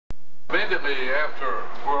Immediately after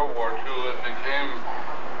World War II, it became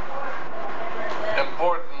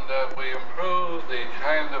important that we improve the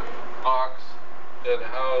kind of locks that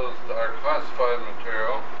housed our classified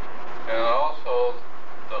material, and also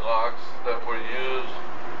the locks that were used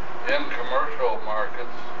in commercial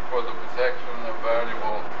markets for the protection of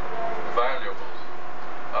valuables.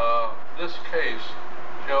 This case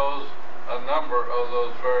shows a number of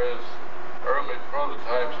those various early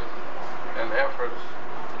prototypes and efforts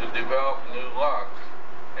to develop new locks.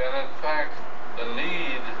 And in fact, the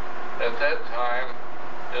need at that time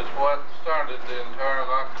is what started the entire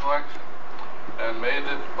lock collection and made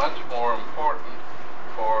it much more important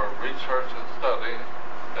for research and study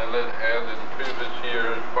than it had in previous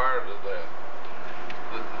years prior to that.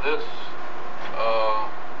 This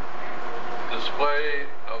display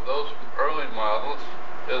of those early models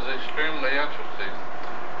is extremely interesting.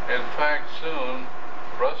 In fact, soon,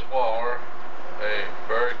 Russ Waller, a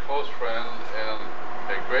very close friend and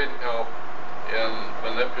a great help in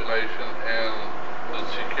manipulation and the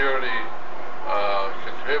security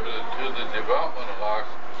contributed to the development of locks,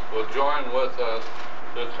 will join with us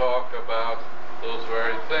to talk about those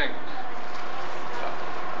very things.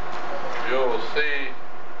 You will see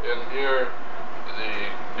in here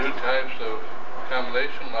the new types of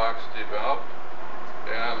combination locks developed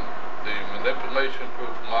and the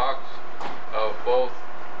manipulation-proof locks of both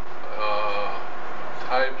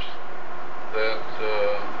types that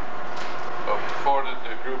afforded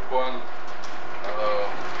the Group 1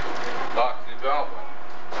 lock development.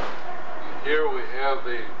 And here we have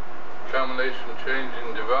the combination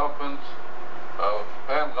changing developments of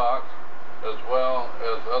padlocks as well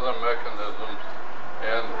as other mechanisms,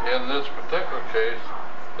 and in this particular case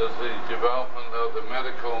is the development of the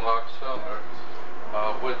medical lock cylinder,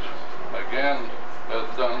 which again has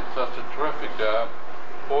done such a terrific job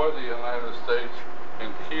for the United States in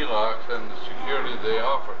key locks and the security they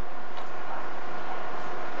offer.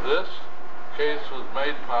 This case was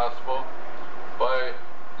made possible by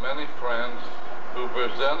many friends who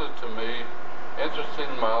presented to me interesting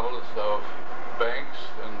models of banks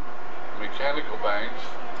and mechanical banks,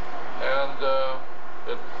 and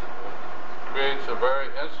it creates a very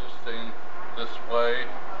interesting display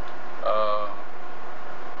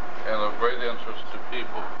and of great interest to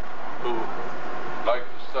people who like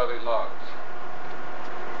to study locks.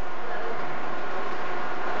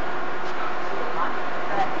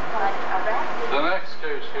 The next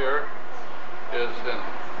case here is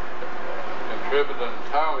contributed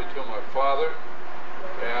entirely to my father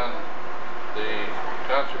and the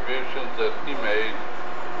contributions that he made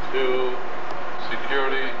to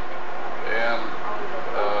security and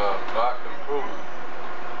lock improvement.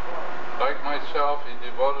 Like myself, he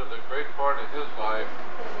devoted a great part of his life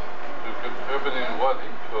to contributing what he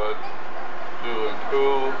could to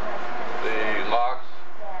improve the locks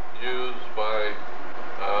used by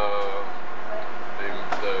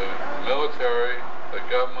the military, the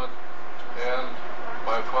government, and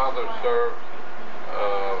my father served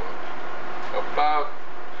about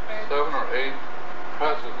 7 or 8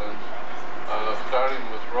 presidents, starting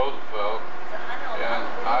with Roosevelt, and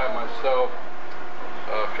I myself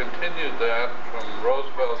continued that from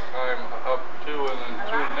Roosevelt's time up to and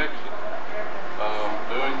through Nixon,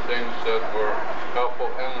 doing things that were helpful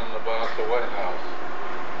in and about the White House.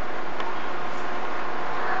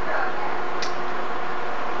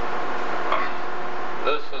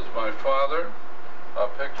 This is my father, a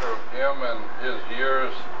picture of him and his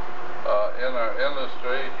years in our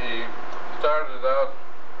industry. He started out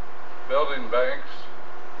building banks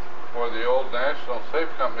for the old National Safe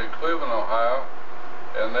Company in Cleveland, Ohio,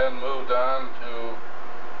 and then moved on to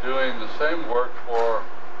doing the same work for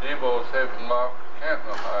Debo Safe and Lock, Canton,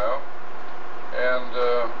 Ohio, and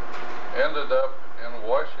ended up in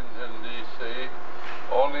Washington, D.C.,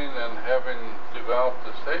 owning and having developed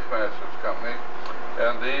the Safe Masters Company,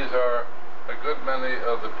 and these are a good many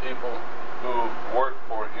of the people who worked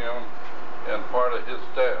for him and part of his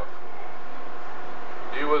staff.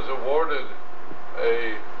 He was awarded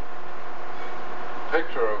a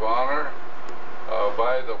picture of honor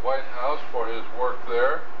by the White House for his work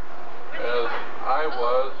there, as I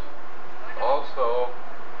was also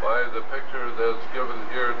by the picture that's given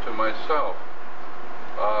here to myself.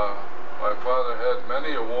 My father had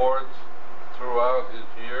many awards throughout his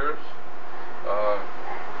years,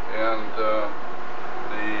 and the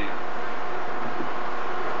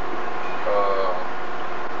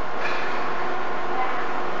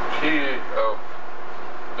key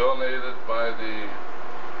donated by the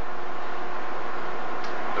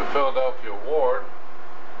Philadelphia Award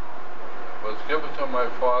was given to my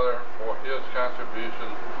father for his contribution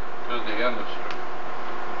to the industry.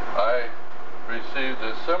 I received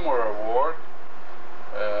a similar award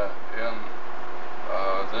in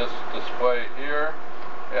this display here,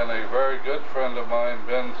 and a very good friend of mine,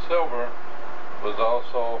 Ben Silver, was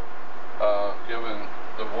also given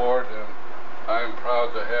the award, and I'm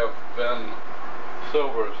proud to have Ben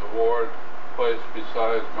Silver's award placed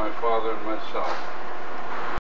beside my father and myself.